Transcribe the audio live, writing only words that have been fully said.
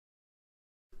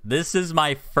This is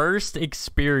my first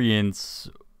experience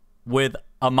with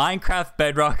a Minecraft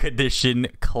Bedrock Edition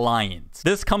client.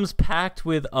 This comes packed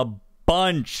with a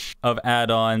bunch of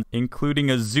add-ons,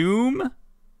 including a zoom,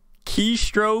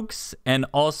 keystrokes, and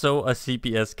also a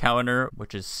CPS counter,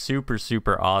 which is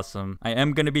super awesome. I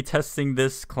am going to be testing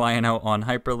this client out on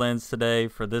hyperlands today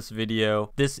for this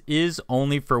video. This is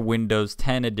only for Windows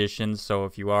 10 edition, so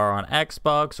if you are on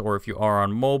Xbox or if you are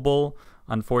on mobile,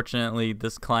 unfortunately,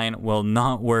 this client will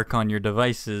not work on your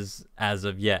devices as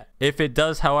of yet. If it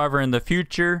does, however, in the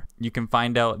future, you can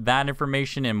find out that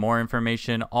information and more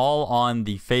information all on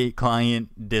the Fate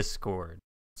client Discord.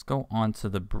 Let's go onto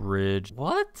the bridge.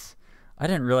 What? I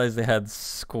didn't realize they had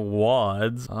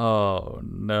squads. Oh,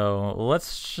 no.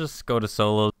 Let's just go to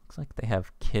solo. Looks like they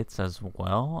have kits as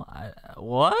well.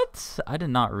 What? I did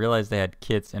not realize they had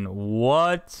kits. And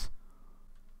what?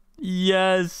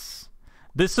 Yes.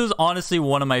 This is honestly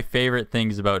one of my favorite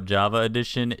things about Java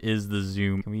Edition is the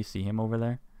zoom. Can we see him over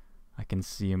there? I can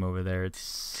see him over there. It's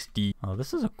Steve. Oh,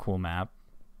 this is a cool map.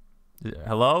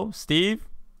 Hello, Steve?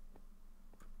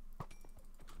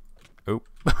 Oh.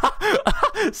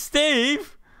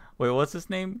 Steve? Wait, what's his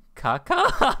name?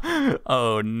 Kaka?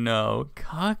 Oh, no.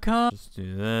 Kaka? Just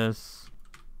do this.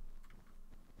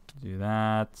 Do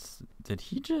that. Did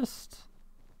he just...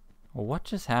 Well, what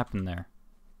just happened there?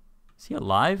 Is he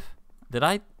alive?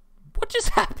 What just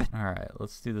happened? All right,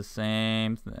 let's do the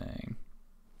same thing.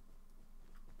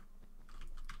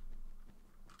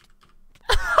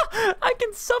 I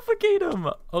can suffocate him.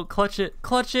 Oh, clutch it.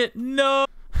 Clutch it. No.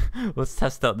 Let's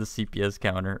test out the CPS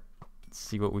counter. Let's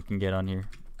see what we can get on here.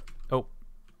 Oh,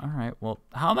 all right. Well,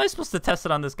 how am I supposed to test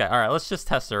it on this guy? All right, let's just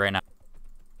test it right now.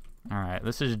 All right,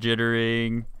 this is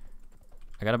jittering.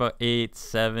 I got about 8,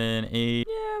 7, 8.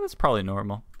 Yeah, that's probably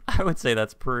normal. I would say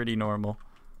that's pretty normal.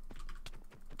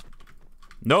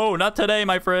 No, not today,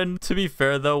 my friend. To be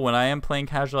fair, though, when I am playing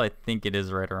casual, I think it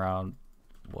is right around,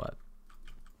 what,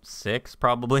 6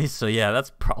 probably? So, yeah,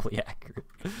 that's probably accurate.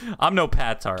 I'm no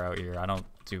Patar out here. I don't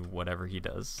do whatever he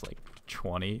does, like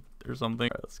 20 or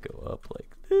something. All right, let's go up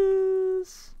like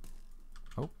this.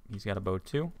 Oh, he's got a bow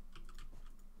too.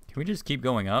 Can we just keep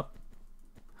going up?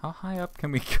 How high up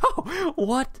can we go?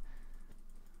 What?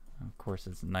 Of course,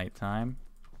 it's nighttime.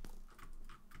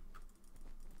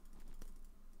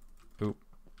 Oop.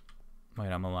 Wait,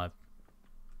 I'm alive.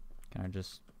 Can I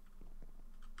just...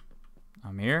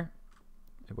 I'm here?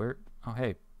 Where? Oh,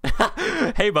 hey.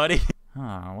 Hey, buddy.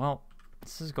 Oh, well,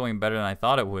 this is going better than I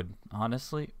thought it would,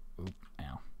 honestly. Oop,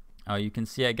 ow. Oh, you can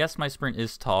see, I guess my sprint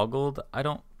is toggled. I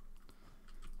don't...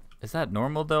 Is that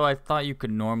normal, though? I thought you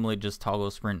could normally just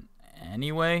toggle sprint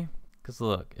anyway. Because,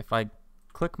 look, if I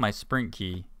click my sprint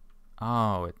key...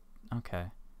 Oh, okay.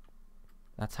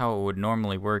 That's how it would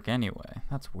normally work anyway.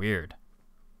 That's weird.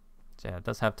 So yeah, it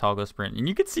does have toggle sprint. And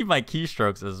you can see my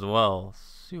keystrokes as well.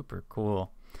 Super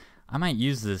cool. I might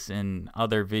use this in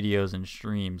other videos and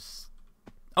streams.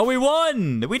 Oh, we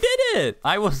won! We did it!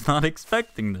 I was not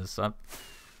expecting this. I'm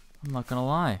not gonna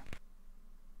lie.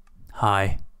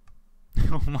 Hi.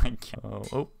 Oh my god.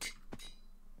 Oh.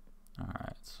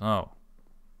 Alright, so.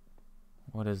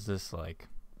 What is this like?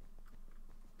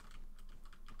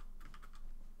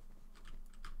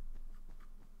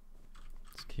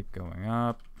 Keep going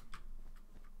up.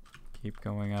 Keep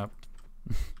going up.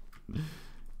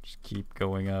 Just keep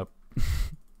going up.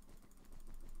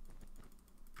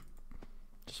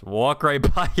 Just walk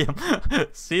right by him.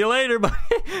 See you later, buddy.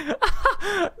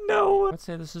 No. I'd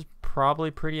say this is probably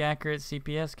pretty accurate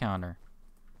CPS counter.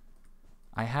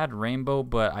 I had rainbow,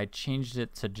 but I changed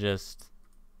it to just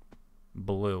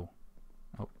blue.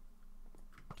 Oh.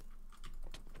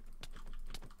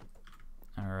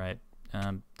 All right.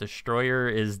 Destroyer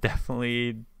is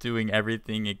definitely doing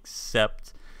everything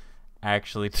except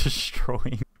actually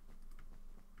destroying.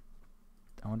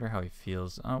 I wonder how he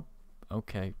feels. Oh,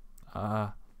 okay.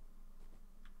 All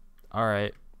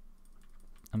right.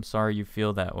 I'm sorry you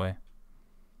feel that way.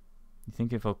 You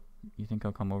think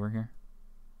he'll come over here?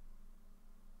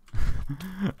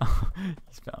 Oh,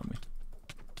 he's found me.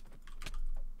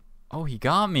 Oh, he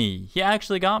got me. He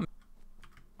actually got me.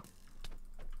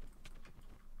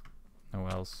 No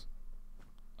else.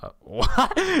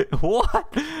 What?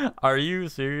 What? Are you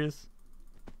serious?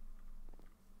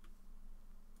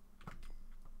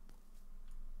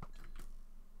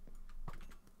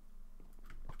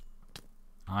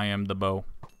 I am the bow.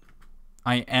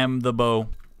 I am the bow.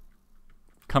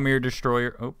 Come here,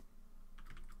 destroyer. Oh.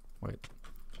 Wait.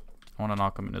 I want to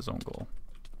knock him in his own goal.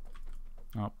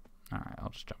 Oh. Alright, I'll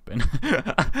just jump in.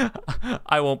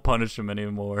 I won't punish him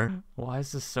anymore. Why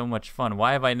is this so much fun?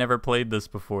 Why have I never played this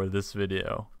before, this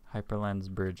video? Hyperlands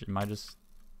bridge. Am I just...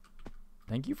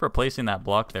 Thank you for placing that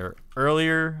block there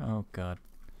earlier. Oh, God.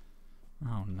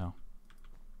 Oh, no.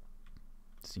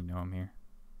 Does he know I'm here?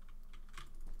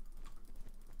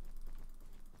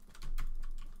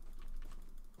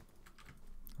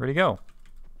 Where'd he go?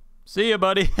 See ya,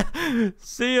 buddy.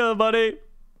 See ya, buddy.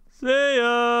 See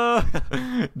ya.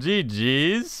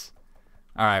 GG's.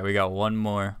 All right, we got one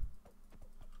more.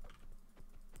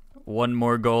 One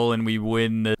more goal and we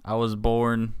win the I was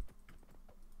born.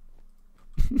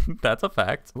 That's a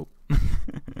fact. Oh,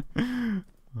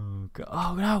 God.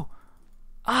 Oh, no.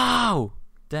 Oh,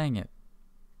 dang it.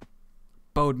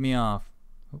 Bowed me off.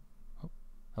 Oh, oh,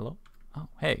 hello? Oh,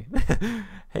 hey.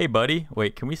 Hey, buddy.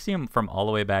 Wait, can we see him from all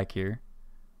the way back here?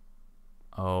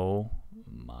 Oh,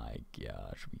 my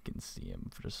gosh. We can see him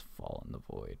just fall in the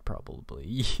void,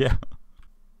 probably. Yeah.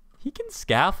 He can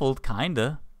scaffold,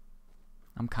 kinda.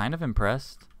 I'm kind of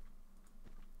impressed.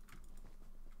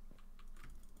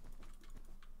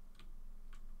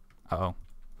 Uh-oh.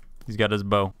 He's got his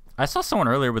bow. I saw someone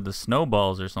earlier with the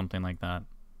snowballs or something like that.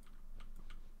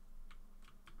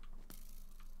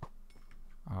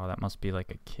 Oh, that must be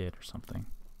like a kid or something.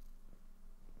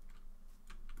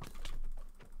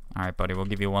 Alright, buddy. We'll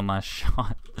give you one last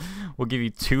shot. We'll give you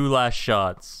 2 last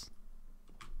shots.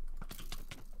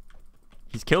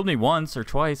 He's killed me once or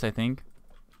twice, I think.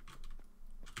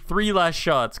 3 last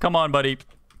shots. Come on, buddy.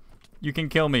 You can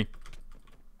kill me.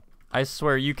 I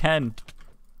swear you can.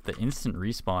 The instant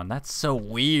respawn. That's so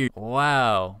weird.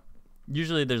 Wow.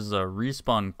 Usually there's a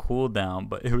respawn cooldown,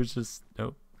 but it was just...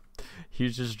 Nope. He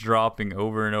was just dropping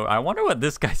over and over. I wonder what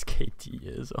this guy's KT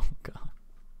is. Oh, God.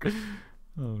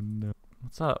 Oh, no.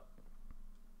 What's up?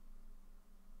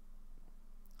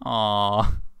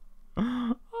 Aw.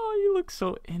 Oh, you look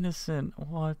so innocent.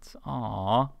 What?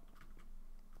 Aw.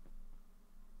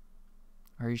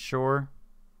 Are you sure?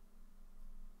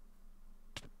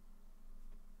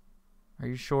 Are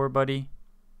you sure, buddy?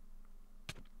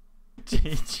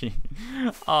 GG.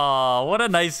 Aw, what a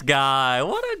nice guy.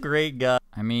 What a great guy.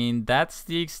 I mean, that's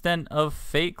the extent of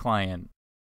Fate Client.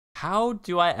 How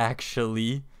do I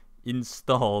actually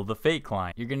install the Fate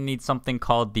Client? You're gonna need something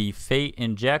called the Fate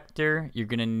Injector. You're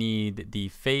gonna need the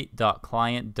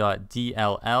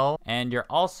fate.client.dll, and you're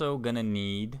also gonna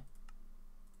need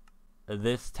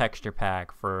this texture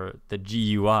pack for the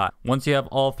GUI. Once you have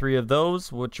all 3 of those,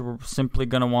 what you're simply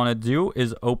gonna want to do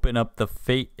is open up the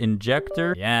Fate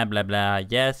Injector. Yeah, blah blah,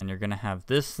 yes. And you're gonna have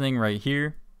this thing right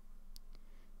here.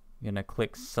 You're gonna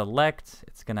click select.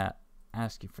 It's gonna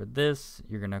ask you for this.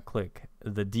 You're gonna click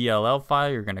the DLL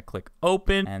file. You're gonna click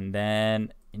open and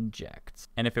then inject.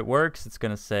 And if it works, it's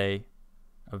gonna say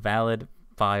a valid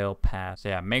file path. So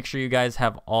yeah, make sure you guys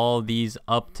have all these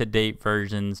up-to-date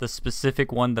versions. The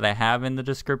specific one that I have in the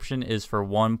description is for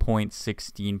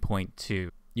 1.16.2.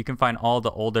 You can find all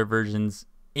the older versions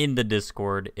in the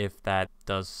Discord if that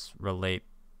does relate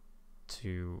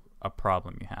to a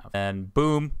problem you have. And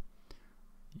boom,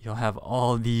 you'll have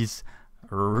all these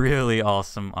really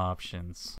awesome options.